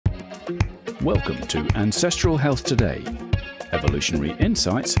Welcome to Ancestral Health Today, evolutionary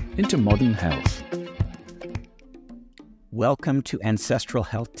insights into modern health. Welcome to Ancestral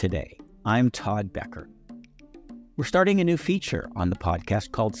Health Today. I'm Todd Becker. We're starting a new feature on the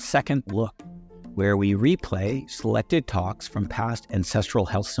podcast called Second Look, where we replay selected talks from past Ancestral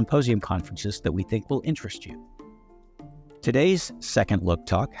Health Symposium conferences that we think will interest you. Today's Second Look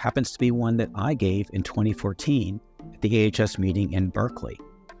talk happens to be one that I gave in 2014 at the AHS meeting in Berkeley.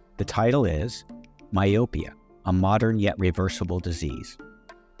 The title is Myopia, a Modern Yet Reversible Disease.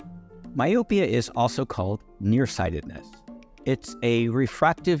 Myopia is also called near-sightedness. It's a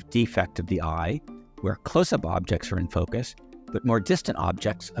refractive defect of the eye where close-up objects are in focus, but more distant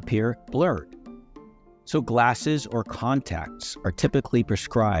objects appear blurred. So glasses or contacts are typically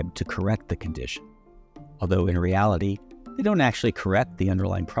prescribed to correct the condition. Although in reality, they don't actually correct the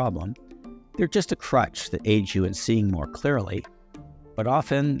underlying problem. They're just a crutch that aids you in seeing more clearly, but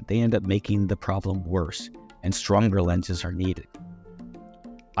often they end up making the problem worse and stronger lenses are needed.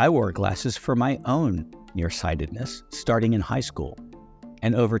 I wore glasses for my own nearsightedness starting in high school,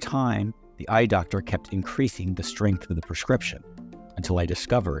 and over time, the eye doctor kept increasing the strength of the prescription until I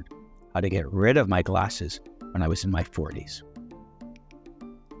discovered how to get rid of my glasses when I was in my 40s.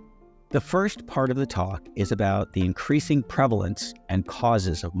 The first part of the talk is about the increasing prevalence and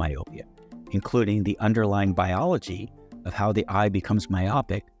causes of myopia, including the underlying biology of how the eye becomes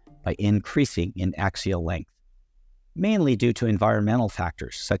myopic by increasing in axial length, mainly due to environmental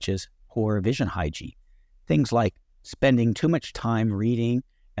factors such as poor vision hygiene, things like spending too much time reading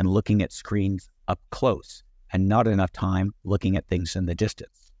and looking at screens up close and not enough time looking at things in the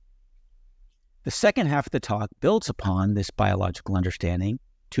distance. The second half of the talk builds upon this biological understanding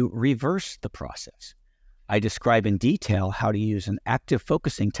to reverse the process. I describe in detail how to use an active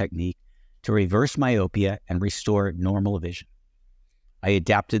focusing technique to reverse myopia and restore normal vision. I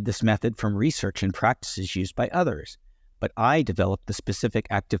adapted this method from research and practices used by others, but I developed the specific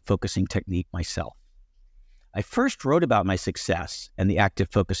active focusing technique myself. I first wrote about my success and the active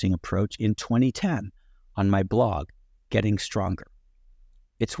focusing approach in 2010 on my blog, Getting Stronger.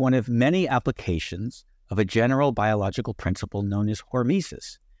 It's one of many applications of a general biological principle known as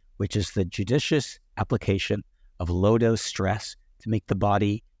hormesis, which is the judicious application of low-dose stress to make the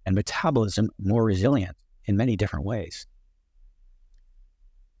body and metabolism more resilient in many different ways.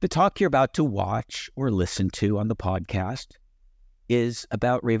 The talk you're about to watch or listen to on the podcast is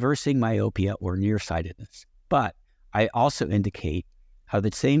about reversing myopia or nearsightedness, but I also indicate how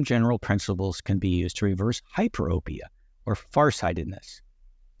the same general principles can be used to reverse hyperopia or farsightedness.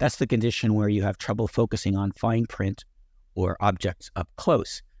 That's the condition where you have trouble focusing on fine print or objects up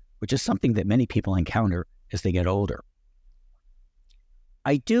close, which is something that many people encounter as they get older.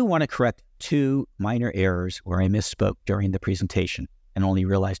 I do want to correct two minor errors where I misspoke during the presentation and only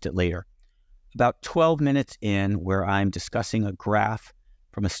realized it later. About 12 minutes in, where I'm discussing a graph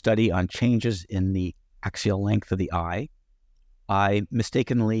from a study on changes in the axial length of the eye, I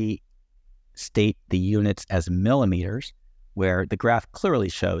mistakenly state the units as millimeters, where the graph clearly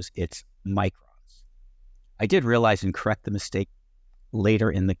shows it's microns. I did realize and correct the mistake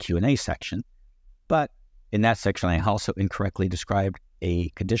later in the Q&A section, but in that section I also incorrectly described a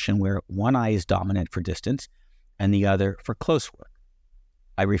condition where one eye is dominant for distance and the other for close work.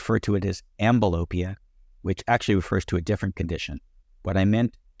 I refer to it as amblyopia, which actually refers to a different condition. What I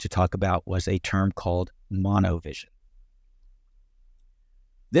meant to talk about was a term called monovision.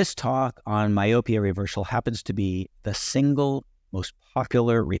 This talk on myopia reversal happens to be the single most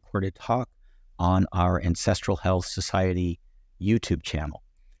popular recorded talk on our Ancestral Health Society YouTube channel,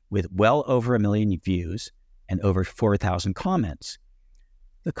 with well over 1 million views and over 4,000 comments.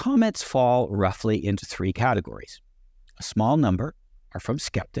 The comments fall roughly into 3 categories. A small number are from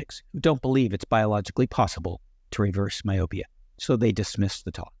skeptics who don't believe it's biologically possible to reverse myopia, so they dismiss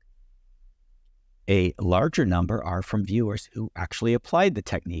the talk. A larger number are from viewers who actually applied the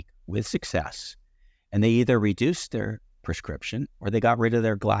technique with success, and they either reduced their prescription or they got rid of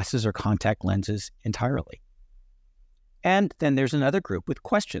their glasses or contact lenses entirely. And then there's another group with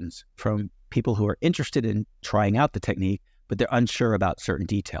questions from people who are interested in trying out the technique, but they're unsure about certain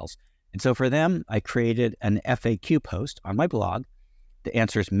details. And so for them, I created an FAQ post on my blog that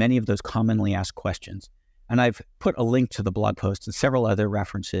answers many of those commonly asked questions. And I've put a link to the blog post and several other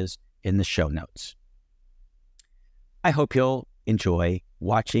references in the show notes. I hope you'll enjoy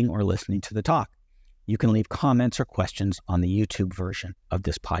watching or listening to the talk. You can leave comments or questions on the YouTube version of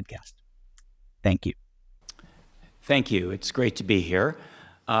this podcast. Thank you. Thank you. It's great to be here.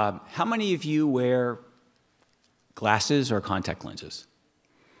 How many of you wear glasses or contact lenses?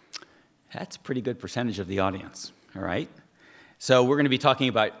 That's a pretty good percentage of the audience, all right? So we're going to be talking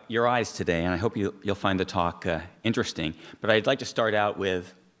about your eyes today, and I hope you'll find the talk interesting. But I'd like to start out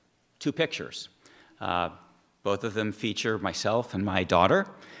with two pictures. Both of them feature myself and my daughter.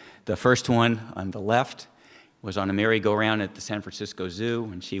 The first one on the left was on a merry-go-round at the San Francisco Zoo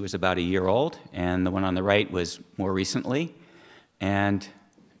when she was about a year old, and the one on the right was more recently. And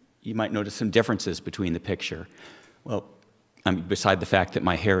you might notice some differences between the picture. Well, beside the fact that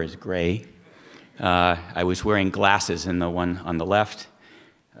my hair is gray, I was wearing glasses in the one on the left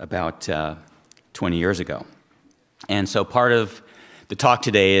about 20 years ago. And so part of the talk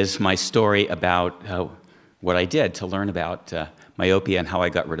today is my story about what I did to learn about myopia and how I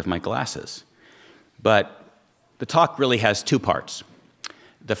got rid of my glasses. But the talk really has two parts.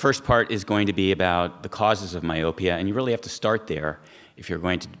 The first part is going to be about the causes of myopia, and you really have to start there if you're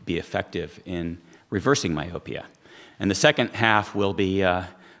going to be effective in reversing myopia. And the second half will be a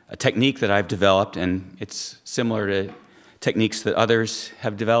technique that I've developed, and it's similar to techniques that others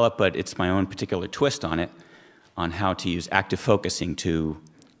have developed, but it's my own particular twist on it, on how to use active focusing to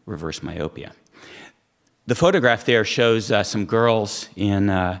reverse myopia. The photograph there shows some girls in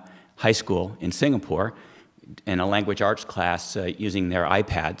high school in Singapore in a language arts class using their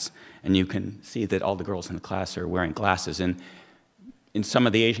iPads, and you can see that all the girls in the class are wearing glasses. And in some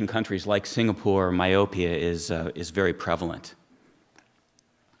of the Asian countries like Singapore, myopia is very prevalent.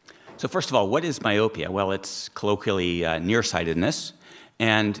 So first of all, what is myopia? Well, it's colloquially nearsightedness,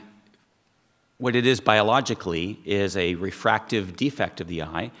 and what it is biologically is a refractive defect of the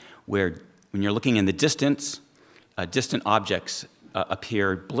eye, where when you're looking in the distance, distant objects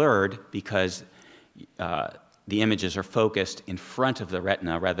appear blurred because the images are focused in front of the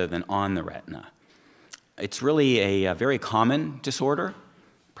retina rather than on the retina. It's really a very common disorder,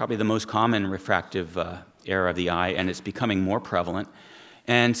 probably the most common refractive error of the eye, and it's becoming more prevalent.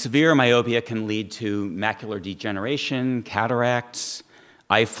 And severe myopia can lead to macular degeneration, cataracts,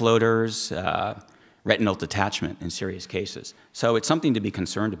 eye floaters, retinal detachment in serious cases. So it's something to be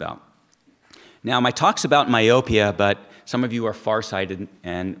concerned about. Now, my talk's about myopia, but some of you are farsighted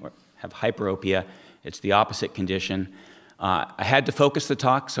and have hyperopia. It's the opposite condition. I had to focus the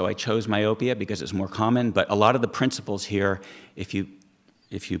talk, so I chose myopia because it's more common, but a lot of the principles here, if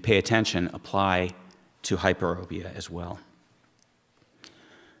you pay attention, apply to hyperopia as well.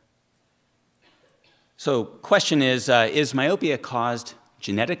 So question is myopia caused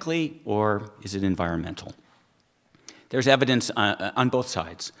genetically or is it environmental? There's evidence on both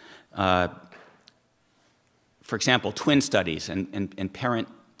sides. For example, twin studies and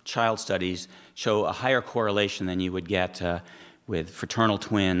parent-child studies show a higher correlation than you would get with fraternal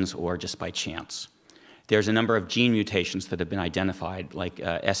twins or just by chance. There's a number of gene mutations that have been identified, like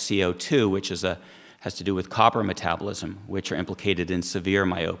SCO2, which has to do with copper metabolism, which are implicated in severe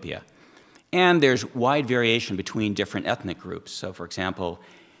myopia. And there's wide variation between different ethnic groups. So, for example,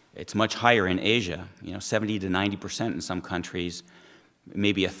 it's much higher in Asia, 70 to 90% in some countries,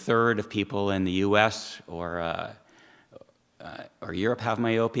 maybe a third of people in the US or Europe have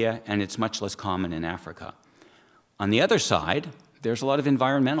myopia, and it's much less common in Africa. On the other side, there's a lot of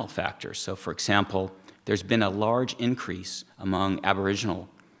environmental factors. So, for example, there's been a large increase among Aboriginal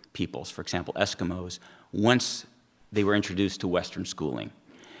peoples, for example, Eskimos, once they were introduced to Western schooling.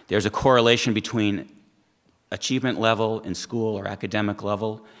 There's a correlation between achievement level in school or academic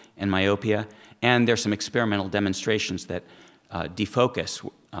level and myopia, and there's some experimental demonstrations that defocus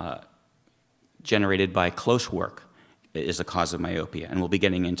generated by close work is a cause of myopia, and we'll be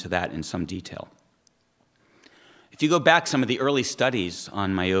getting into that in some detail. If you go back some of the early studies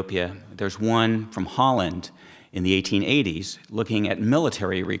on myopia, there's one from Holland in the 1880s looking at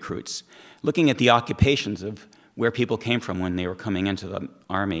military recruits, looking at the occupations of where people came from when they were coming into the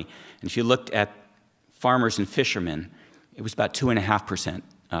army. And if you looked at farmers and fishermen, it was about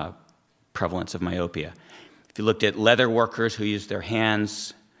 2.5% prevalence of myopia. If you looked at leather workers who used their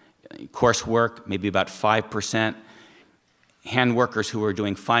hands, coarse work, maybe about 5%. Hand workers who were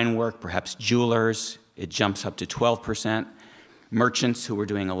doing fine work, perhaps jewelers, it jumps up to 12%. Merchants who were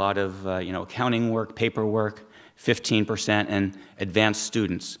doing a lot of accounting work, paperwork, 15%, and advanced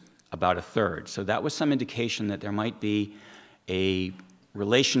students, about a third. So that was some indication that there might be a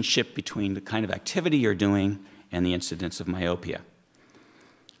relationship between the kind of activity you're doing and the incidence of myopia.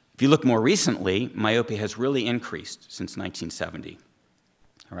 If you look more recently, myopia has really increased since 1970,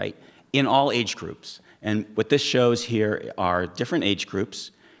 all right, in all age groups. And what this shows here are different age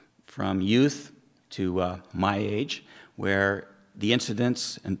groups from youth to my age, where the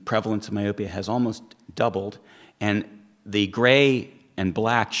incidence and prevalence of myopia has almost doubled, and the gray and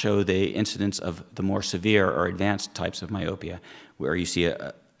black show the incidence of the more severe or advanced types of myopia, where you see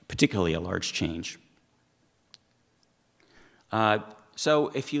particularly a large change.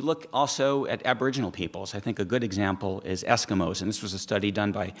 So if you look also at Aboriginal peoples, I think a good example is Eskimos. And this was a study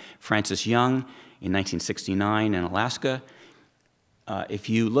done by Francis Young in 1969 in Alaska. If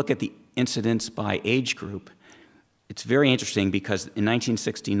you look at the incidence by age group, it's very interesting because in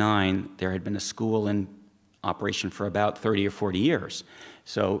 1969, there had been a school in operation for about 30 or 40 years.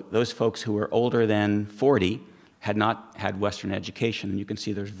 So those folks who were older than 40 had not had Western education. And you can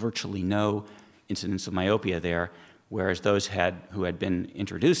see there's virtually no incidence of myopia there, whereas those who had been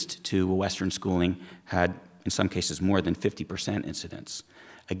introduced to Western schooling had, in some cases, more than 50% incidence.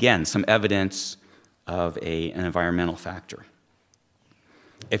 Again, some evidence of an environmental factor.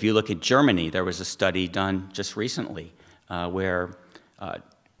 If you look at Germany, there was a study done just recently where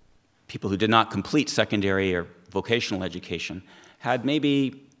people who did not complete secondary or vocational education had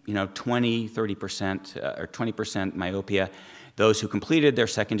maybe 20, 30% or 20% myopia. Those who completed their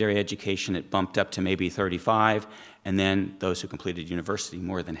secondary education, it bumped up to maybe 35, and then those who completed university,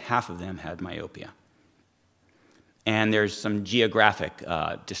 more than half of them had myopia. And there's some geographic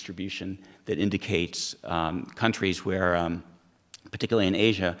distribution that indicates countries where, particularly in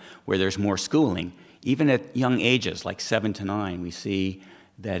Asia, where there's more schooling. Even at young ages, like 7 to 9, we see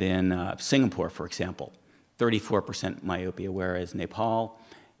that in Singapore, for example, 34% myopia, whereas Nepal,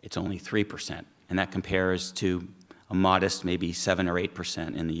 it's only 3%. And that compares to a modest maybe 7 or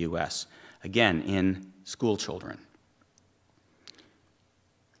 8% in the US, again, in school children.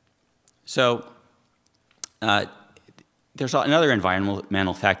 So there's another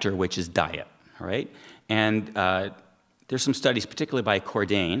environmental factor, which is diet, all right? And there's some studies, particularly by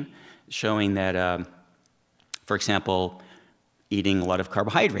Cordain, showing that, for example, eating a lot of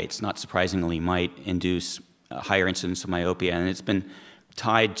carbohydrates, not surprisingly, might induce a higher incidence of myopia. And it's been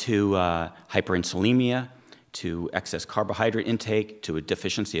tied to hyperinsulinemia, to excess carbohydrate intake, to a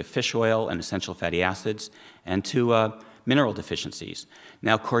deficiency of fish oil and essential fatty acids, and to mineral deficiencies.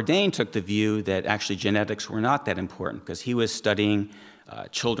 Now, Cordain took the view that actually genetics were not that important because he was studying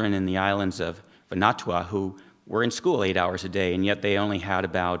children in the islands of Vanuatu who were in school 8 hours a day, and yet they only had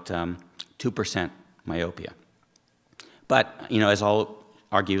about 2% myopia. But, as I'll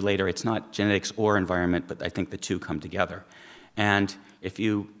argue later, it's not genetics or environment, but I think the two come together. And if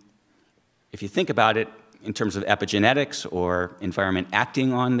you think about it in terms of epigenetics or environment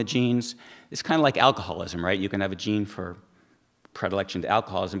acting on the genes, it's kind of like alcoholism, right? You can have a gene for predilection to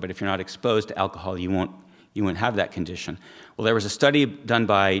alcoholism, but if you're not exposed to alcohol, you won't have that condition. Well, there was a study done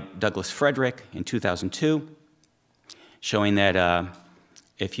by Douglas Frederick in 2002 showing that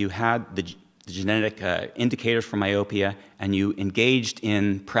if you had the genetic indicators for myopia and you engaged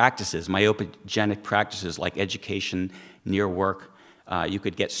in practices, myopogenic practices like education, near work, you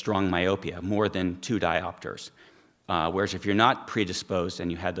could get strong myopia, more than 2 diopters. Whereas if you're not predisposed and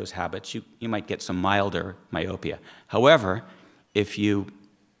you had those habits, you might get some milder myopia. However, if you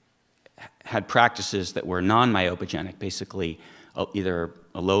had practices that were non-myopogenic, basically either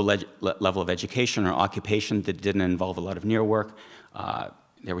a low level of education or occupation that didn't involve a lot of near work,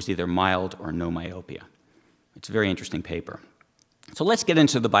 there was either mild or no myopia. It's a very interesting paper. So let's get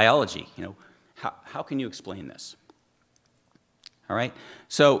into the biology. How can you explain this? All right?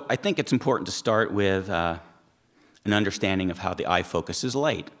 So I think it's important to start with an understanding of how the eye focuses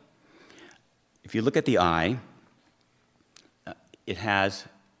light. If you look at the eye, it has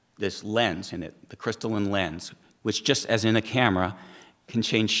this lens in it, the crystalline lens, which just as in a camera, can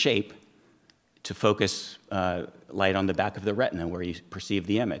change shape to focus light on the back of the retina where you perceive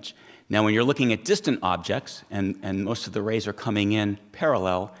the image. Now, when you're looking at distant objects, and most of the rays are coming in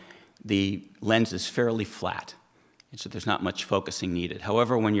parallel, the lens is fairly flat, and so there's not much focusing needed.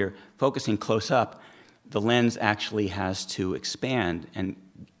 However, when you're focusing close up, the lens actually has to expand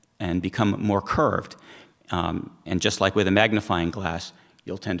and become more curved. And just like with a magnifying glass,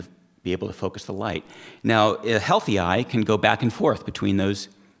 you'll tend to be able to focus the light. Now, a healthy eye can go back and forth between those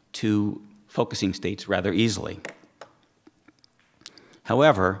two focusing states rather easily.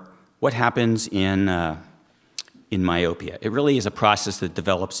 However, what happens in myopia? It really is a process that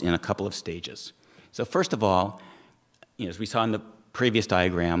develops in a couple of stages. So first of all, as we saw in the previous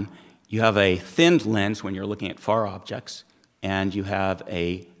diagram, you have a thinned lens when you're looking at far objects, and you have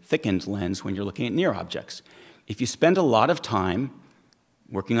a thickened lens when you're looking at near objects. If you spend a lot of time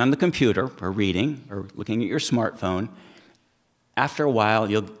working on the computer or reading or looking at your smartphone, after a while,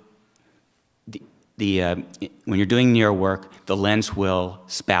 when you're doing near work, the lens will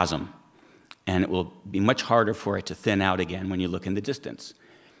spasm, and it will be much harder for it to thin out again when you look in the distance.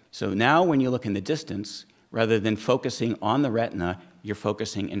 So now when you look in the distance, rather than focusing on the retina, you're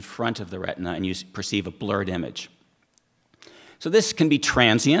focusing in front of the retina, and you perceive a blurred image. So this can be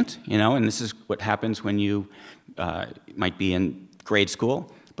transient, and this is what happens when you might be in grade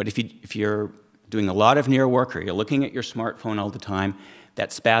school, but if you're doing a lot of near work or you're looking at your smartphone all the time,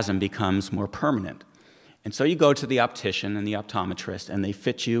 that spasm becomes more permanent. And so you go to the optician and the optometrist, and they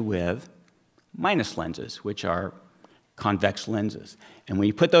fit you with minus lenses, which are convex lenses. And when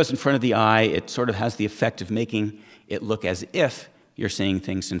you put those in front of the eye, it sort of has the effect of making it look as if you're seeing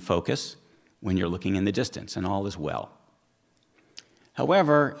things in focus when you're looking in the distance, and all is well.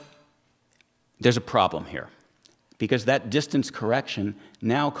 However, there's a problem here, because that distance correction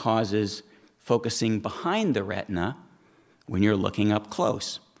now causes focusing behind the retina when you're looking up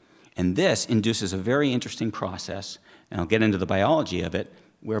close. And this induces a very interesting process, and I'll get into the biology of it,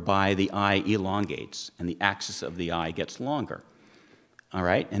 whereby the eye elongates and the axis of the eye gets longer. All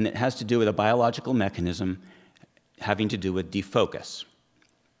right? And it has to do with a biological mechanism having to do with defocus.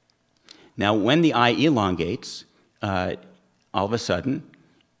 Now, when the eye elongates, all of a sudden,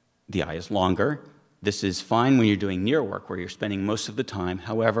 the eye is longer. This is fine when you're doing near work, where you're spending most of the time.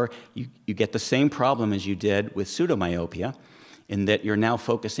 However, you get the same problem as you did with pseudomyopia, in that you're now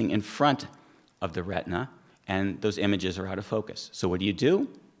focusing in front of the retina, and those images are out of focus. So what do?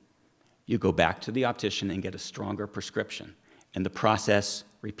 You go back to the optician and get a stronger prescription. And the process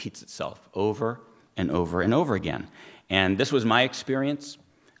repeats itself over and over and over again. And this was my experience,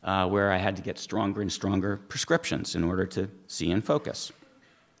 where I had to get stronger and stronger prescriptions in order to see in focus.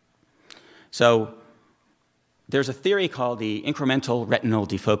 So there's a theory called the incremental retinal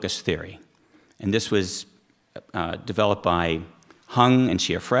defocus theory. And this was developed by Hung and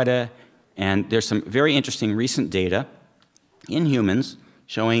Chiafretta, and there's some very interesting recent data in humans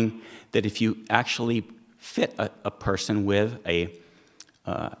showing that if you actually fit a person with a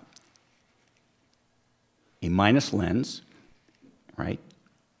minus lens, right,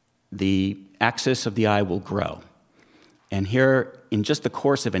 the axis of the eye will grow. And here, in just the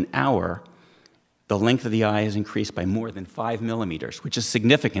course of an hour, the length of the eye has increased by more than 5 millimeters, which is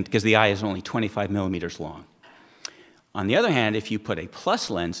significant because the eye is only 25 millimeters long. On the other hand, if you put a plus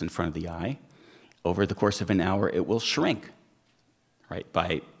lens in front of the eye, over the course of an hour, it will shrink, right,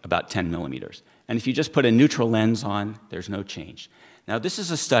 by about 10 millimeters. And if you just put a neutral lens on, there's no change. Now, this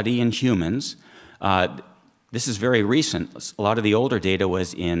is a study in humans. This is very recent. A lot of the older data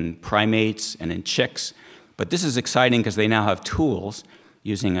was in primates and in chicks. But this is exciting because they now have tools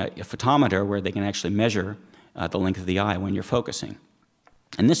using a photometer where they can actually measure the length of the eye when you're focusing.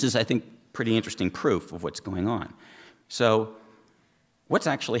 And this is, I think, pretty interesting proof of what's going on. So what's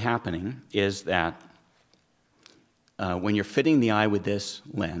actually happening is that when you're fitting the eye with this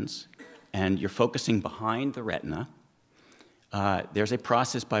lens and you're focusing behind the retina, there's a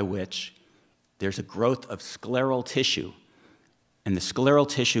process by which there's a growth of scleral tissue. And the scleral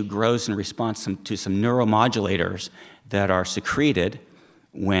tissue grows in response to some neuromodulators that are secreted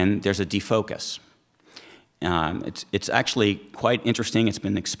when there's a defocus. It's actually quite interesting. It's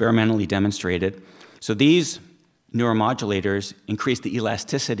been experimentally demonstrated. So these neuromodulators increase the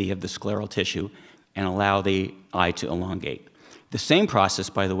elasticity of the scleral tissue and allow the eye to elongate. The same process,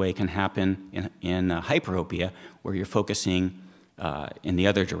 by the way, can happen in hyperopia, where you're focusing in the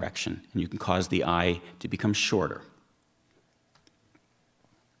other direction, and you can cause the eye to become shorter.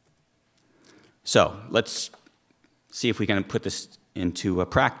 So let's see if we can put this into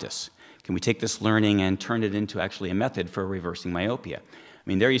practice. Can we take this learning and turn it into actually a method for reversing myopia? I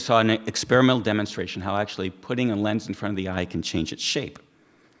mean, there you saw an experimental demonstration how actually putting a lens in front of the eye can change its shape.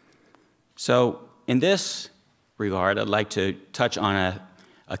 So in this regard, I'd like to touch on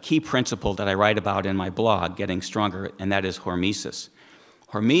a key principle that I write about in my blog, Getting Stronger, and that is hormesis.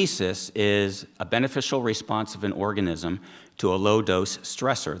 Hormesis is a beneficial response of an organism to a low-dose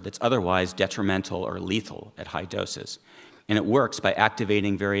stressor that's otherwise detrimental or lethal at high doses. And it works by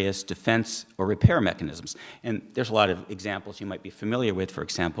activating various defense or repair mechanisms. And there's a lot of examples you might be familiar with, for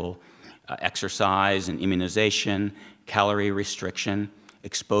example, exercise and immunization, calorie restriction,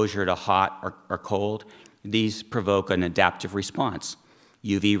 exposure to hot or cold. These provoke an adaptive response.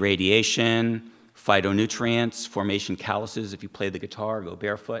 UV radiation, phytonutrients, formation calluses. If you play the guitar, go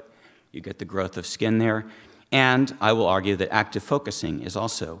barefoot, you get the growth of skin there. And I will argue that active focusing is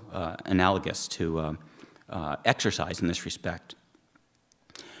also analogous to exercise in this respect.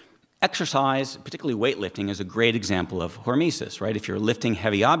 Exercise, particularly weightlifting, is a great example of hormesis, right? If you're lifting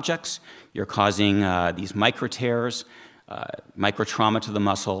heavy objects, you're causing these micro tears, micro trauma to the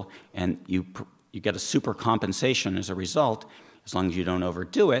muscle, and you get a super compensation as a result. As long as you don't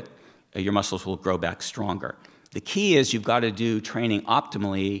overdo it, your muscles will grow back stronger. The key is you've got to do training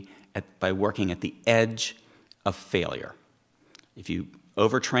optimally by working at the edge of failure. If you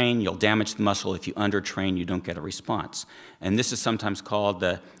overtrain, you'll damage the muscle. If you undertrain, you don't get a response. And this is sometimes called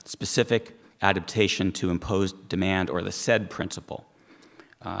the specific adaptation to imposed demand, or the SAID principle.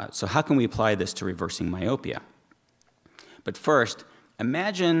 So how can we apply this to reversing myopia? But first,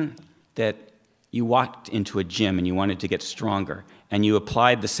 imagine that you walked into a gym and you wanted to get stronger, and you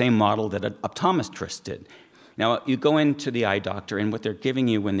applied the same model that an optometrist did. Now, you go into the eye doctor, and what they're giving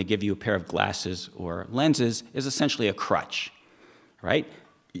you when they give you a pair of glasses or lenses is essentially a crutch, right?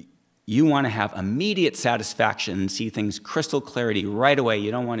 You want to have immediate satisfaction and see things crystal clarity right away.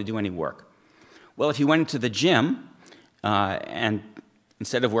 You don't want to do any work. Well, if you went into the gym and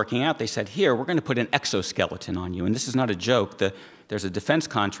instead of working out, they said, here, we're going to put an exoskeleton on you. And this is not a joke. There's a defense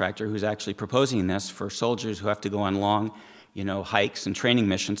contractor who's actually proposing this for soldiers who have to go on long, hikes and training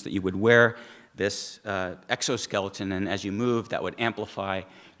missions, that you would wear this exoskeleton, and as you move, that would amplify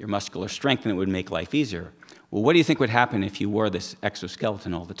your muscular strength and it would make life easier. Well, what do you think would happen if you wore this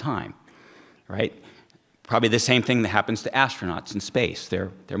exoskeleton all the time, right? Probably the same thing that happens to astronauts in space.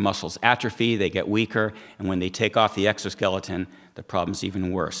 Their muscles atrophy, they get weaker, and when they take off the exoskeleton, the problem's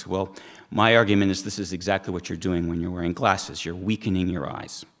even worse. Well, my argument is this is exactly what you're doing when you're wearing glasses. You're weakening your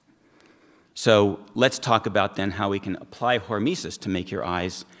eyes. So let's talk about then how we can apply hormesis to make your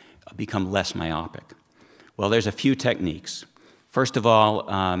eyes become less myopic. Well, there's a few techniques. First of all,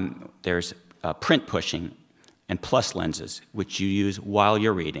 there's print pushing and plus lenses, which you use while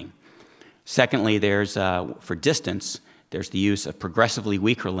you're reading. Secondly, there's, for distance, there's the use of progressively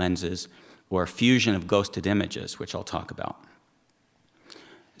weaker lenses or fusion of ghosted images, which I'll talk about.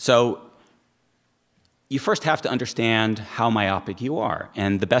 So you first have to understand how myopic you are,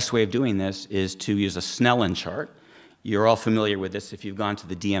 and the best way of doing this is to use a Snellen chart. You're all familiar with this if you've gone to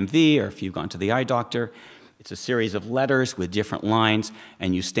the DMV or if you've gone to the eye doctor. It's a series of letters with different lines,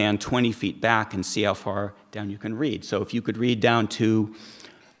 and you stand 20 feet back and see how far down you can read. So if you could read down to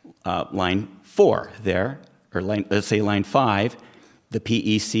line 4 there, or let's say line 5, the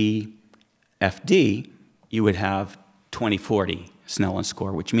PECFD, you would have 20/40 Snellen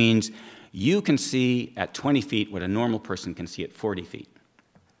score, which means you can see at 20 feet what a normal person can see at 40 feet.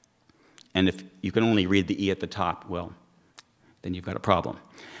 And if you can only read the E at the top, well, then you've got a problem.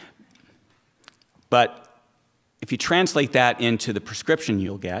 But if you translate that into the prescription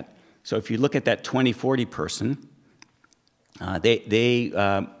you'll get, so if you look at that 20/40 person, they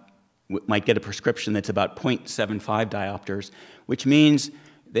might get a prescription that's about 0.75 diopters, which means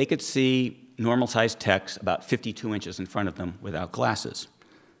they could see normal-sized text about 52 inches in front of them without glasses.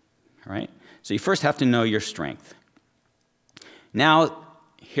 All right? So you first have to know your strength. Now,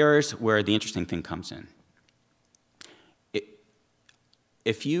 here's where the interesting thing comes in.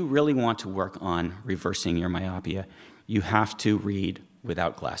 If you really want to work on reversing your myopia, you have to read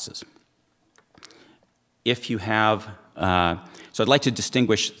without glasses. If you have, so I'd like to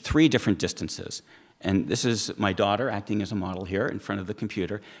distinguish 3 different distances. And this is my daughter acting as a model here in front of the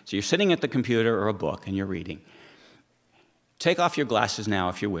computer. So you're sitting at the computer or a book and you're reading. Take off your glasses now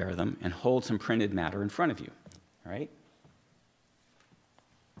if you wear them and hold some printed matter in front of you, all right?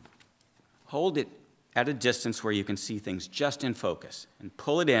 Hold it at a distance where you can see things just in focus and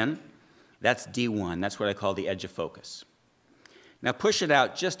pull it in. That's D1. That's what I call the edge of focus. Now push it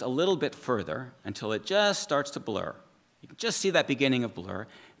out just a little bit further until it just starts to blur. You can just see that beginning of blur,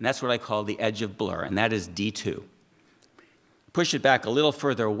 and that's what I call the edge of blur, and that is D2. Push it back a little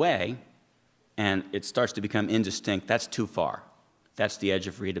further away, and it starts to become indistinct. That's too far. That's the edge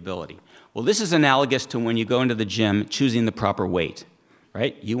of readability. Well, this is analogous to when you go into the gym choosing the proper weight,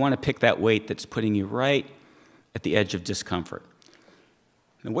 right? You want to pick that weight that's putting you right at the edge of discomfort.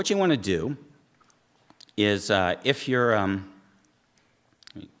 Now, what you want to do is if you're, let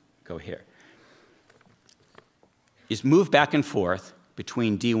me go here, is move back and forth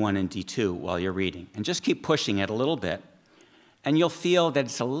between D1 and D2 while you're reading, and just keep pushing it a little bit, and you'll feel that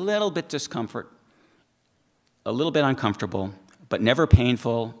it's a little bit discomfort, a little bit uncomfortable, but never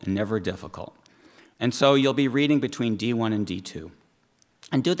painful and never difficult. And so you'll be reading between D1 and D2.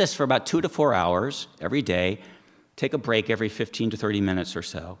 And do this for about 2 to 4 hours every day. Take a break every 15 to 30 minutes or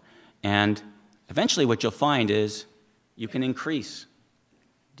so. And eventually what you'll find is you can increase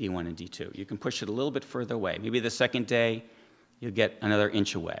D1 and D2. You can push it a little bit further away. Maybe the second day, you'll get another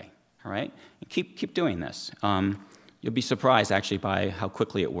inch away, all right? And keep doing this. You'll be surprised, actually, by how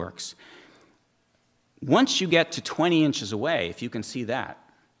quickly it works. Once you get to 20 inches away, if you can see that,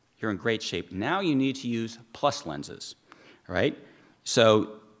 you're in great shape. Now you need to use plus lenses, all right?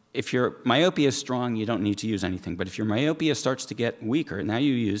 So if your myopia is strong, you don't need to use anything. But if your myopia starts to get weaker, now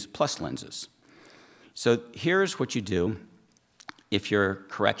you use plus lenses. So here's what you do if your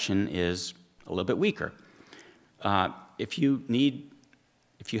correction is a little bit weaker. If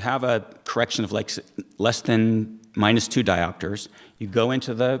you have a correction of like less than -2 diopters. You go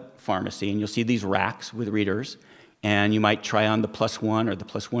into the pharmacy, and you'll see these racks with readers, and you might try on the +1 or the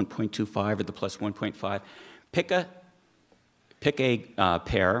 +1.25 or the +1.5. Pick a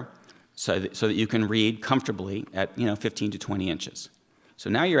pair so that you can read comfortably at 15 to 20 inches. So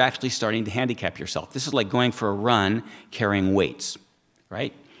now you're actually starting to handicap yourself. This is like going for a run carrying weights,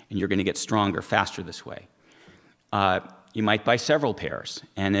 right? And you're going to get stronger faster this way. You might buy several pairs,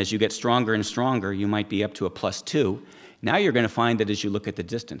 and as you get stronger and stronger, you might be up to a +2. Now you're going to find that as you look at the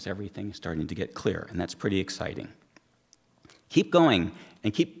distance, everything is starting to get clear, and that's pretty exciting. Keep going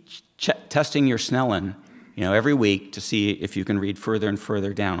and keep testing your Snellen, every week to see if you can read further and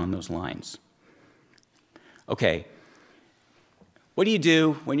further down on those lines. Okay, what do you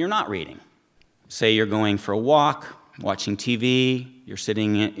do when you're not reading? Say you're going for a walk, watching TV, you're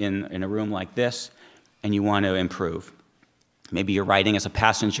sitting in a room like this, and you want to improve. Maybe you're riding as a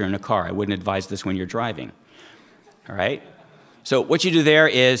passenger in a car. I wouldn't advise this when you're driving. All right? So what you do there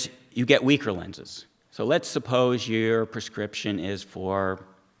is you get weaker lenses. So let's suppose your prescription is for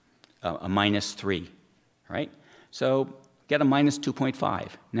a -3, right? So get a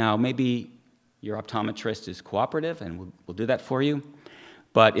 -2.5. Now, maybe your optometrist is cooperative, and we'll do that for you.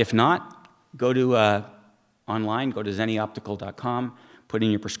 But if not, go to online, go to zennioptical.com, put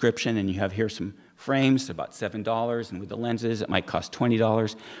in your prescription, and you have here some frames, about $7, and with the lenses, it might cost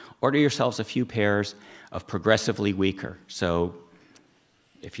 $20. Order yourselves a few pairs of progressively weaker. So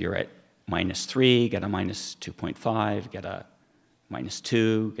if you're at -3, get a -2.5, get a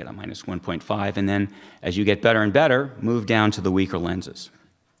 -2, get a -1.5, and then as you get better and better, move down to the weaker lenses.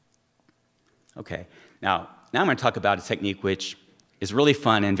 Okay, now I'm going to talk about a technique which is really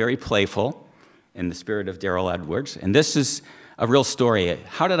fun and very playful in the spirit of Daryl Edwards, and this is a real story.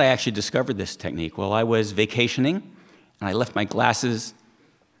 How did I actually discover this technique? Well, I was vacationing, and I left my glasses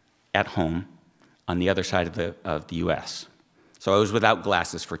at home on the other side of the US. So I was without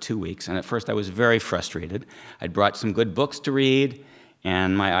glasses for 2 weeks, and at first I was very frustrated. I'd brought some good books to read,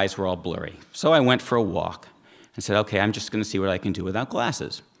 and my eyes were all blurry. So I went for a walk and said, okay, I'm just going to see what I can do without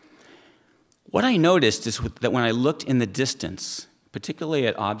glasses. What I noticed is that when I looked in the distance, particularly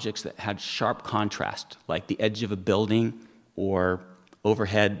at objects that had sharp contrast, like the edge of a building or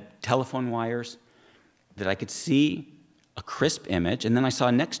overhead telephone wires, that I could see a crisp image, and then I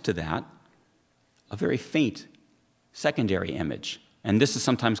saw next to that a very faint secondary image. And this is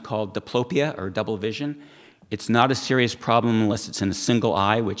sometimes called diplopia, or double vision. It's not a serious problem unless it's in a single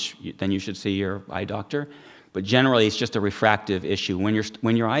eye, which then you should see your eye doctor. But generally, it's just a refractive issue.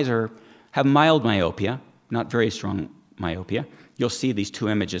 When your eyes have mild myopia, not very strong myopia, you'll see these two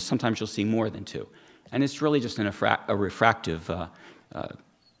images. Sometimes you'll see more than two. And it's really just a refractive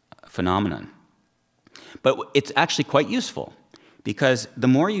phenomenon. But it's actually quite useful, because the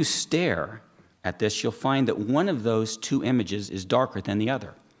more you stare at this, you'll find that one of those two images is darker than the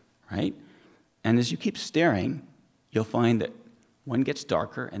other, right? And as you keep staring, you'll find that one gets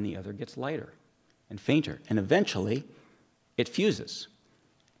darker and the other gets lighter and fainter. And eventually, it fuses.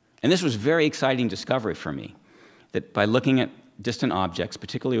 And this was a very exciting discovery for me, that by looking at distant objects,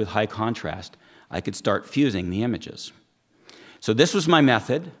 particularly with high contrast, I could start fusing the images. So this was my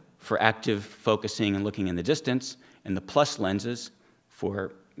method for active focusing and looking in the distance, and the plus lenses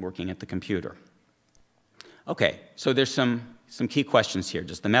for working at the computer. Okay, so there's some key questions here.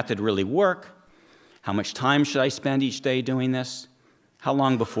 Does the method really work? How much time should I spend each day doing this? How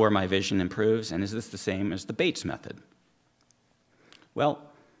long before my vision improves? And is this the same as the Bates method? Well,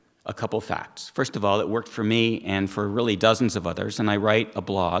 a couple facts. First of all, it worked for me and for really dozens of others, and I write a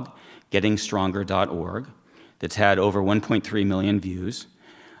blog, gettingstronger.org, that's had over 1.3 million views.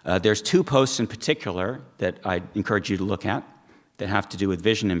 There's two posts in particular that I encourage you to look at that have to do with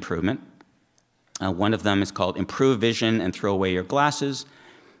vision improvement. One of them is called Improve Vision and Throw Away Your Glasses.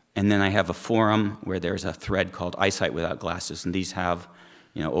 And then I have a forum where there's a thread called Eyesight Without Glasses, and these have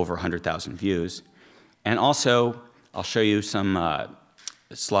over 100,000 views. And also, I'll show you some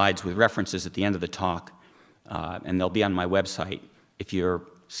slides with references at the end of the talk, and they'll be on my website if you're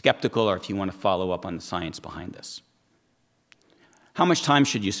skeptical or if you want to follow up on the science behind this. How much time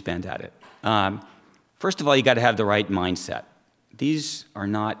should you spend at it? First of all, you got to have the right mindset. These are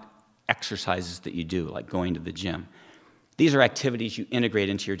not exercises that you do, like going to the gym. These are activities you integrate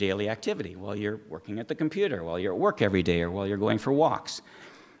into your daily activity while you're working at the computer, while you're at work every day, or while you're going for walks.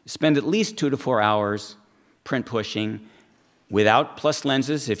 Spend at least 2 to 4 hours print pushing without plus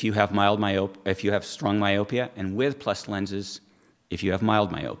lenses if you have strong myopia, and with plus lenses if you have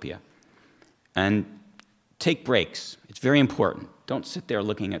mild myopia. And take breaks. It's very important. Don't sit there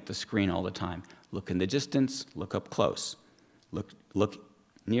looking at the screen all the time. Look in the distance, look up close. Look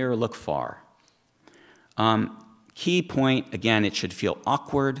near, look far. Key point, again, it should feel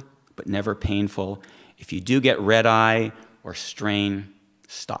awkward, but never painful. If you do get red eye or strain,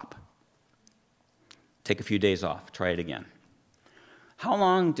 stop. Take a few days off, try it again. How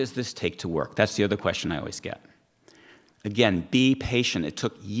long does this take to work? That's the other question I always get. Again, be patient. It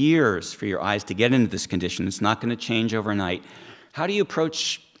took years for your eyes to get into this condition. It's not going to change overnight. How do you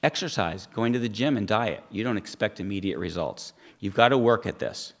approach exercise, going to the gym and diet? You don't expect immediate results. You've got to work at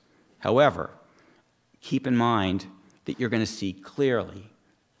this. However, keep in mind that you're going to see clearly,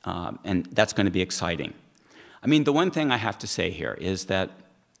 and that's going to be exciting. I mean, the one thing I have to say here is that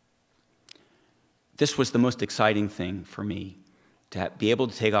this was the most exciting thing for me, to be able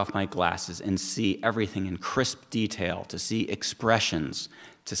to take off my glasses and see everything in crisp detail, to see expressions,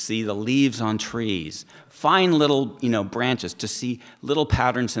 to see the leaves on trees, fine little branches, to see little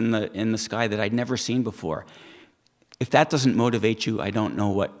patterns in the sky that I'd never seen before. If that doesn't motivate you, I don't know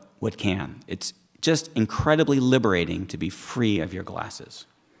what can. It's just incredibly liberating to be free of your glasses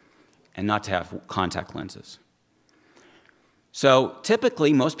and not to have contact lenses. So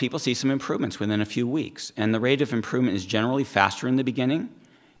typically, most people see some improvements within a few weeks, and the rate of improvement is generally faster in the beginning.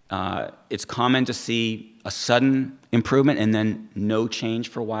 It's common to see a sudden improvement and then no change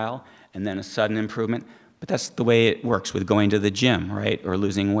for a while, and then a sudden improvement. But that's the way it works with going to the gym, right, or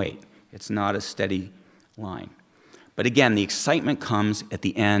losing weight. It's not a steady line. But again, the excitement comes at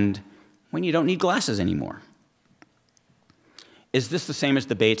the end when you don't need glasses anymore. Is this the same as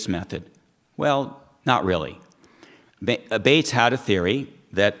the Bates method? Well, not really. Bates had a theory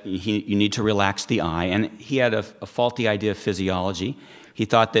that you need to relax the eye, and he had a faulty idea of physiology. He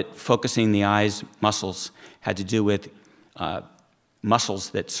thought that focusing the eye's muscles had to do with muscles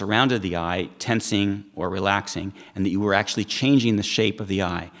that surrounded the eye tensing or relaxing, and that you were actually changing the shape of the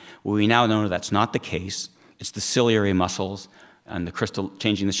eye. Well, we now know that's not the case. It's the ciliary muscles and the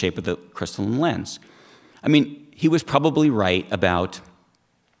changing the shape of the crystalline lens. I mean, he was probably right about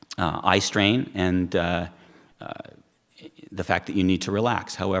eye strain and the fact that you need to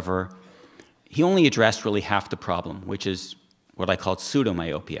relax. However, he only addressed really half the problem, which is what I call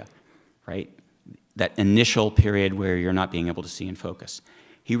pseudomyopia, right? That initial period where you're not being able to see in focus.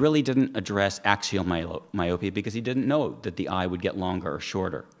 He really didn't address axial myopia because he didn't know that the eye would get longer or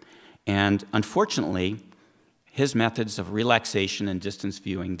shorter. And unfortunately, his methods of relaxation and distance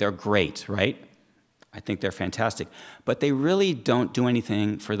viewing, they're great, right? I think they're fantastic. But they really don't do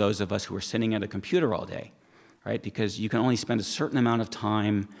anything for those of us who are sitting at a computer all day, right? Because you can only spend a certain amount of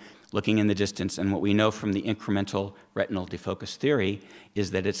time looking in the distance, and what we know from the incremental retinal defocus theory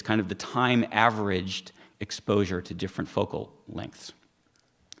is that it's kind of the time averaged exposure to different focal lengths.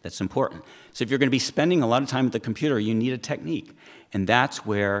 That's important. So if you're going to be spending a lot of time at the computer, you need a technique, and that's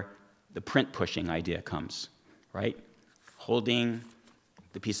where the print pushing idea comes, right? Holding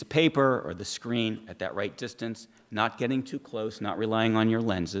the piece of paper or the screen at that right distance, not getting too close, not relying on your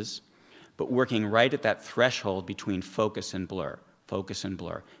lenses, but working right at that threshold between focus and blur. Focus and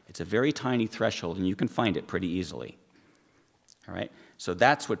blur. It's a very tiny threshold, and you can find it pretty easily. All right? So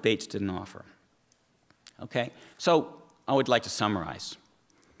that's what Bates didn't offer. Okay? So I would like to summarize.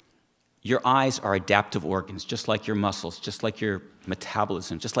 Your eyes are adaptive organs, just like your muscles, just like your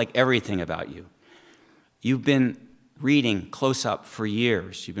metabolism, just like everything about you. You've been reading close-up for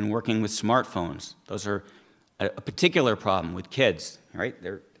years. You've been working with smartphones. Those are a particular problem with kids, right?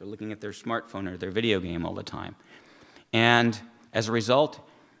 They're looking at their smartphone or their video game all the time. And as a result,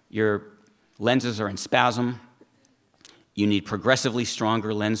 your lenses are in spasm. You need progressively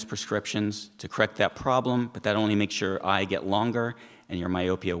stronger lens prescriptions to correct that problem, but that only makes your eye get longer and your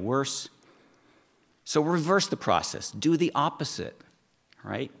myopia worse. So reverse the process. Do the opposite,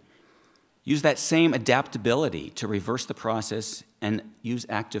 right? Use that same adaptability to reverse the process and use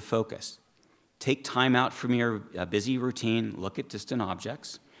active focus. Take time out from your busy routine, look at distant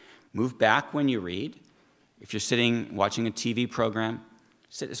objects, move back when you read. If you're sitting watching a TV program,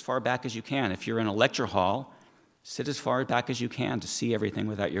 sit as far back as you can. If you're in a lecture hall, sit as far back as you can to see everything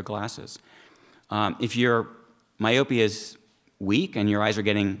without your glasses. If your myopia is weak and your eyes are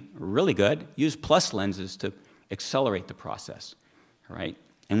getting really good, use plus lenses to accelerate the process, right?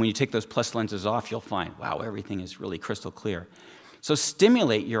 And when you take those plus lenses off, you'll find, wow, everything is really crystal clear. So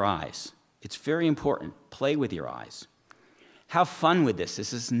stimulate your eyes. It's very important. Play with your eyes. Have fun with this.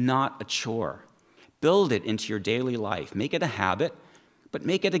 This is not a chore. Build it into your daily life. Make it a habit, but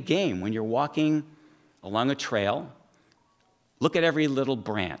make it a game. When you're walking along a trail, look at every little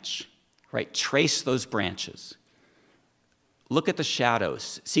branch, right? Trace those branches. Look at the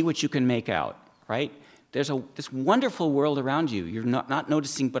shadows. See what you can make out, right? There's this wonderful world around you. You're not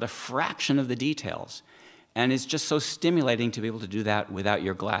noticing but a fraction of the details. And it's just so stimulating to be able to do that without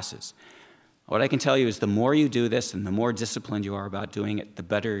your glasses. What I can tell you is the more you do this and the more disciplined you are about doing it, the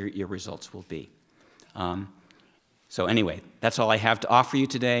better your results will be. So anyway, that's all I have to offer you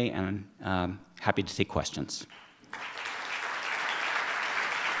today, and I'm happy to take questions.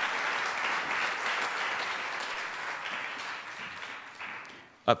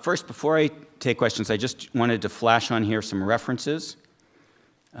 First, before I take questions, I just wanted to flash on here some references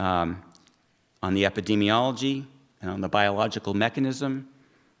on the epidemiology and on the biological mechanism.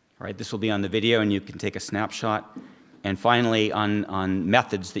 All right, this will be on the video, and you can take a snapshot. And finally, on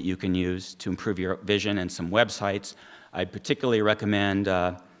methods that you can use to improve your vision and some websites. I particularly recommend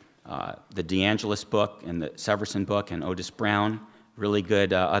the DeAngelis book and the Severson book and Otis Brown, really good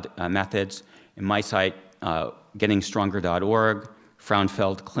methods. In my site, gettingstronger.org,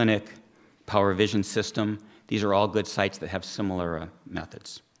 Frauenfeld Clinic, Power Vision System. These are all good sites that have similar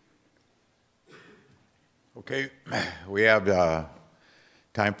methods. Okay, we have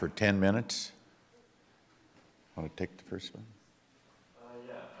time for 10 minutes. Want to take the first one?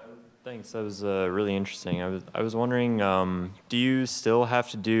 Yeah, thanks. That was really interesting. I was wondering, do you still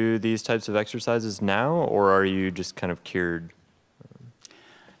have to do these types of exercises now, or are you just kind of cured?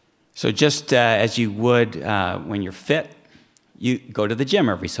 So just as you would when you're fit, you go to the gym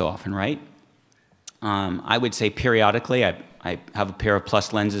every so often, right? I would say periodically, I have a pair of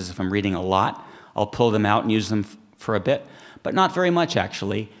plus lenses. If I'm reading a lot, I'll pull them out and use them for a bit, but not very much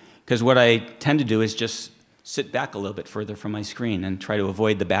actually, because what I tend to do is just sit back a little bit further from my screen and try to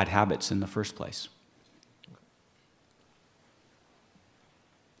avoid the bad habits in the first place.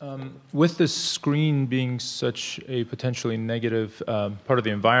 With the screen being such a potentially negative part of the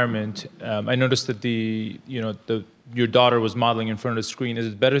environment, I noticed that your daughter was modeling in front of the screen. Is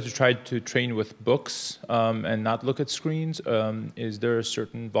it better to try to train with books and not look at screens? Is there a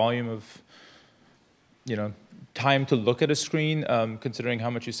certain volume of time to look at a screen, considering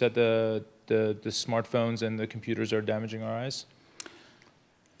how much you said the smartphones and the computers are damaging our eyes?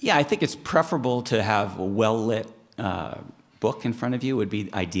 Yeah, I think it's preferable to have a well-lit book in front of you would be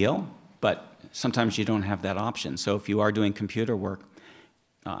ideal, but sometimes you don't have that option. So if you are doing computer work,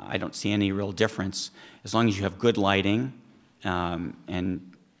 I don't see any real difference. As long as you have good lighting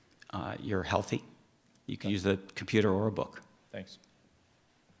and you're healthy, you can use the computer or a book. Thanks.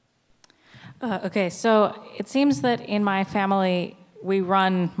 Okay, so it seems that in my family, we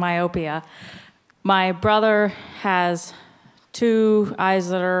run myopia. My brother has 2 eyes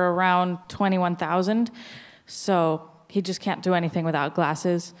that are around 21,000, so he just can't do anything without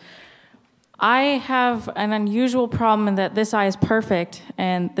glasses. I have an unusual problem in that this eye is perfect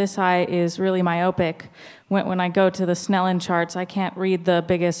and this eye is really myopic. When I go to the Snellen charts, I can't read the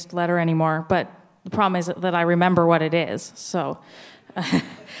biggest letter anymore, but the problem is that I remember what it is, so...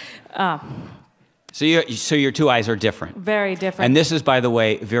 So your 2 eyes are different. Very different. And this is, by the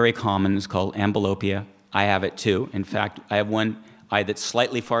way, very common. It's called amblyopia. I have it too. In fact, I have one eye that's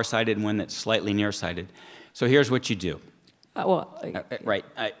slightly farsighted and one that's slightly nearsighted. So here's what you do. Right.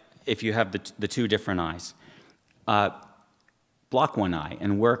 If you have the 2 different eyes, block one eye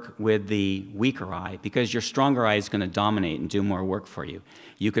and work with the weaker eye, because your stronger eye is going to dominate and do more work for you.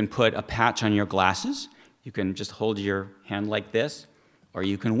 You can put a patch on your glasses. You can just hold your hand like this, or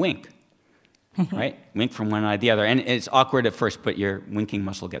you can wink. Right? Wink from one eye to the other. And it's awkward at first, but your winking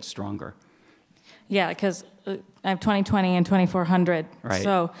muscle gets stronger. Yeah, because I have 20/20 and 2400. Right.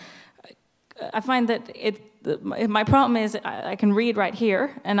 So I find that my problem is I can read right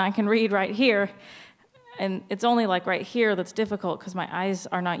here, and I can read right here, and it's only like right here that's difficult because my eyes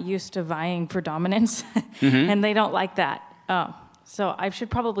are not used to vying for dominance, and they don't like that. So I should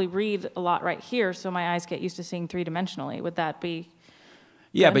probably read a lot right here so my eyes get used to seeing 3-dimensionally. Would that be...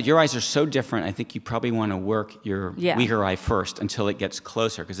 Yeah, but your eyes are so different, I think you probably want to work your weaker eye first until it gets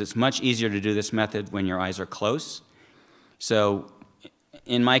closer, because it's much easier to do this method when your eyes are close. So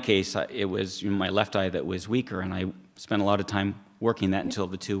in my case, it was my left eye that was weaker, and I spent a lot of time working that until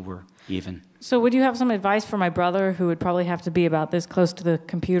the 2 were even. So would you have some advice for my brother, who would probably have to be about this close to the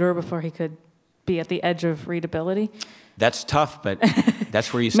computer before he could be at the edge of readability? That's tough, but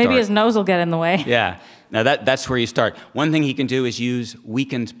that's where you start. Maybe his nose will get in the way. Yeah. Now that's where you start. One thing he can do is use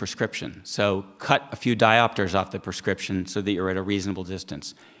weakened prescription. So cut a few diopters off the prescription so that you're at a reasonable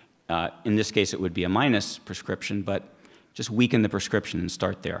distance. In this case, it would be a minus prescription, but just weaken the prescription and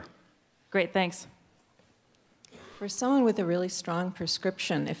start there. Great, thanks. For someone with a really strong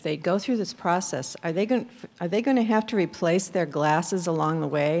prescription, if they go through this process, are they going to have to replace their glasses along the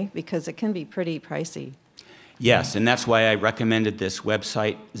way? Because it can be pretty pricey. Yes, and that's why I recommended this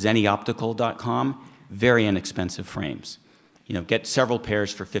website, zennyoptical.com. Very inexpensive frames. Get several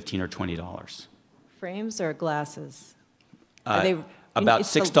pairs for $15 or $20. Frames or glasses? Are they About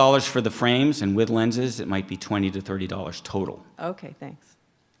It's the- $6 for the frames, and with lenses, it might be $20 to $30 total. Okay, thanks.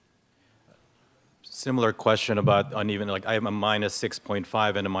 Similar question about uneven, like I have a minus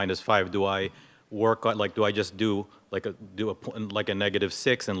 6.5 and a minus 5. Do I work on, like, do I just do like a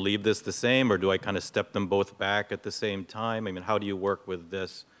 -6 and leave this the same, or do I kind of step them both back at the same time? I mean, how do you work with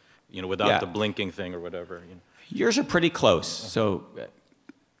this, without the blinking thing or whatever? Yours are pretty close, so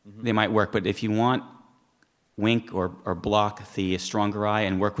they might work. But if you want wink or block the stronger eye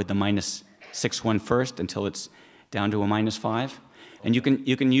and work with the -6 one first until it's down to a -5, and you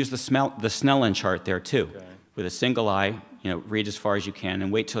can use the Snellen chart there too. Okay. With a single eye, read as far as you can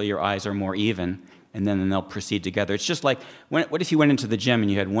and wait till your eyes are more even, and then they'll proceed together. It's just like, what if you went into the gym and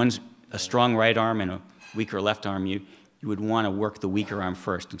you had a strong right arm and a weaker left arm? You would want to work the weaker arm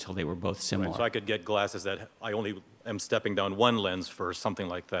first until they were both similar. Right, so I could get glasses that I only am stepping down one lens for something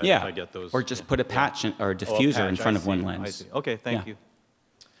like that. Yeah, if I get those. Or just put a patch or a diffuser in front of one lens. I see. Okay, thank you.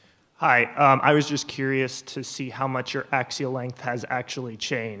 Hi, I was just curious to see how much your axial length has actually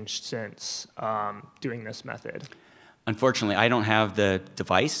changed since doing this method. Unfortunately, I don't have the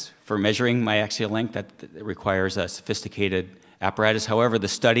device for measuring my axial length. That requires a sophisticated apparatus. However, the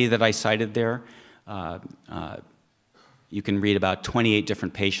study that I cited there, you can read about 28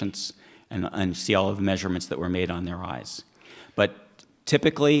 different patients and see all of the measurements that were made on their eyes. But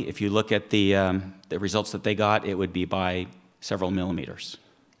typically, if you look at the results that they got, it would be by several millimeters.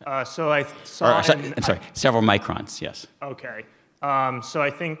 So I saw... several microns, yes. Okay. So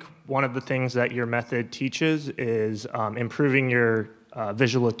I think one of the things that your method teaches is improving your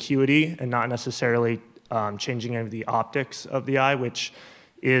visual acuity and not necessarily changing any of the optics of the eye, which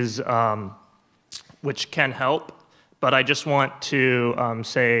can help. But I just want to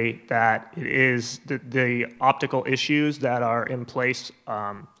say that it is the optical issues that are in place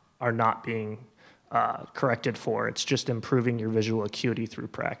are not being corrected for. It's just improving your visual acuity through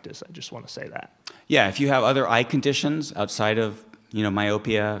practice. I just want to say that. Yeah, if you have other eye conditions outside of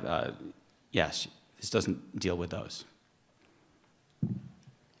myopia, yes, this doesn't deal with those.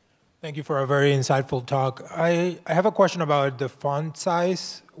 Thank you for a very insightful talk. I have a question about the font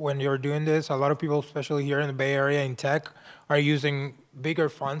size when you're doing this. A lot of people, especially here in the Bay Area in tech, are using bigger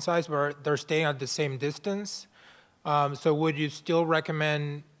font size, but they're staying at the same distance. So would you still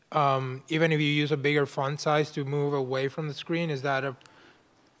recommend, even if you use a bigger font size, to move away from the screen? Is that a...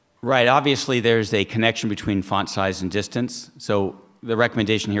 Right, obviously there's a connection between font size and distance. So the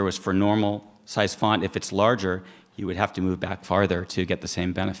recommendation here was for normal size font. If it's larger, you would have to move back farther to get the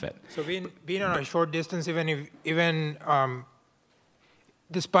same benefit. So being on a short distance,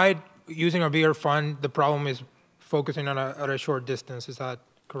 despite using a bigger font, the problem is focusing on at a short distance. Is that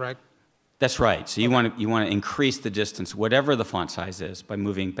correct? That's right. So you want to increase the distance, whatever the font size is, by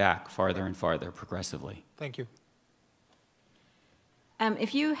moving back farther and farther progressively. Thank you.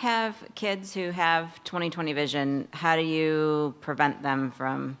 If you have kids who have 20/20 vision, how do you prevent them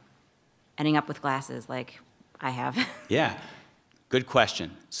from ending up with glasses like I have? Yeah, good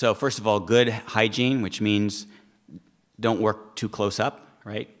question. So first of all, good hygiene, which means don't work too close up,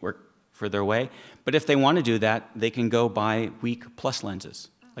 right? Work further away. But if they want to do that, they can go buy weak plus lenses,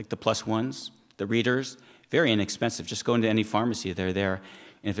 like the plus ones, the readers, very inexpensive. Just go into any pharmacy, they're there.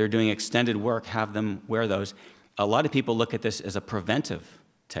 And if they're doing extended work, have them wear those. A lot of people look at this as a preventive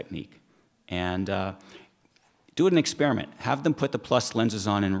technique. And do an experiment. Have them put the plus lenses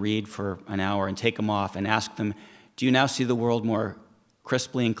on and read for an hour and take them off and ask them, do you now see the world more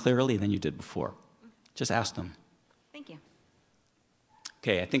crisply and clearly than you did before? Just ask them. Thank you.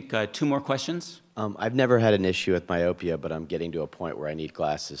 Okay, I think 2 more questions. I've never had an issue with myopia, but I'm getting to a point where I need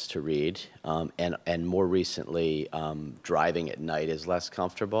glasses to read. And more recently, driving at night is less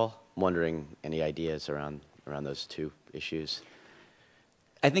comfortable. I'm wondering any ideas around those 2 issues.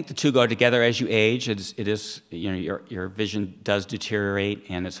 I think the 2 go together. As you age, your vision does deteriorate,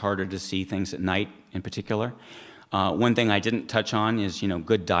 and it's harder to see things at night in particular. One thing I didn't touch on is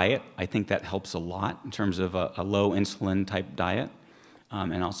good diet. I think that helps a lot in terms of a low insulin type diet,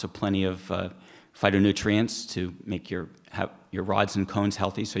 and also plenty of phytonutrients to make your rods and cones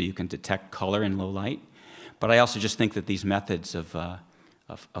healthy so you can detect color in low light. But I also just think that these methods of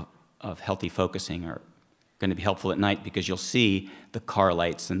healthy focusing are going to be helpful at night because you'll see the car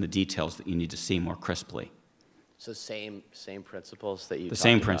lights and the details that you need to see more crisply. So same principles that you The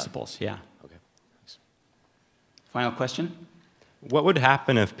same talked about? principles, yeah. Okay. Thanks. Final question? What would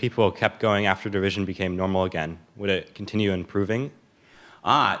happen if people kept going after their vision became normal again? Would it continue improving?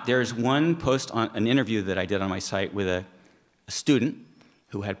 There's one post on an interview that I did on my site with a student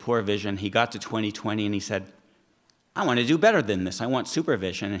who had poor vision. He got to 20/20 and he said, I want to do better than this. I want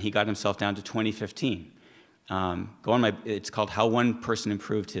supervision. And he got himself down to 20/15. Go on it's called How One Person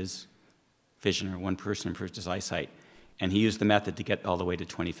Improved His Vision, or One Person Improved His Eyesight. And he used the method to get all the way to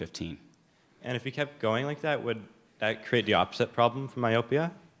 2015. And if you kept going like that, would that create the opposite problem for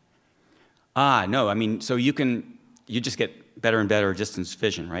myopia? No, I mean, so you just get better and better distance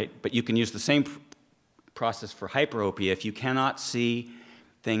vision, right? But you can use the same process for hyperopia. If you cannot see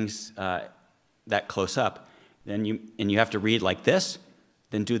things that close up, then you have to read like this,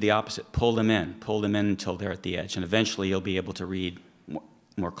 then do the opposite. Pull them in until they're at the edge, and eventually you'll be able to read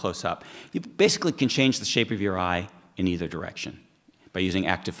more close up. You basically can change the shape of your eye in either direction by using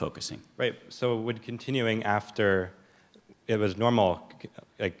active focusing. Right, so would continuing after it was normal,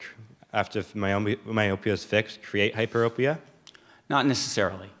 like after myopia is fixed, create hyperopia? Not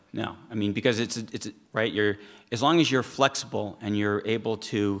necessarily, no. I mean, because it's right, as long as you're flexible and you're able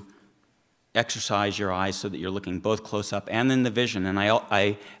to exercise your eyes so that you're looking both close up and in the vision, and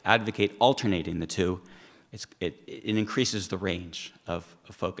I advocate alternating the two, it increases the range of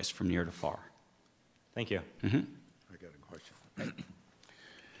focus from near to far. Thank you. I got a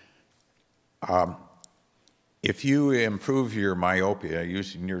question. If you improve your myopia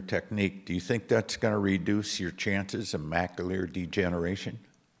using your technique, do you think that's going to reduce your chances of macular degeneration?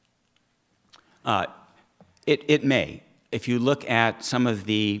 It may. If you look at some of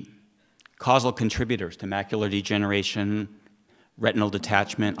the causal contributors to macular degeneration, retinal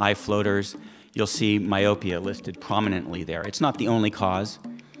detachment, eye floaters, you'll see myopia listed prominently there. It's not the only cause,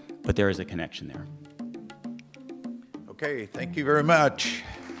 but there is a connection there. Okay, thank you very much.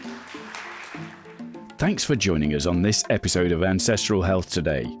 Thanks for joining us on this episode of Ancestral Health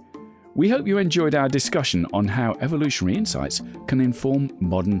Today. We hope you enjoyed our discussion on how evolutionary insights can inform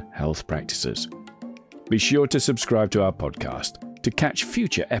modern health practices. Be sure to subscribe to our podcast to catch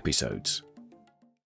future episodes.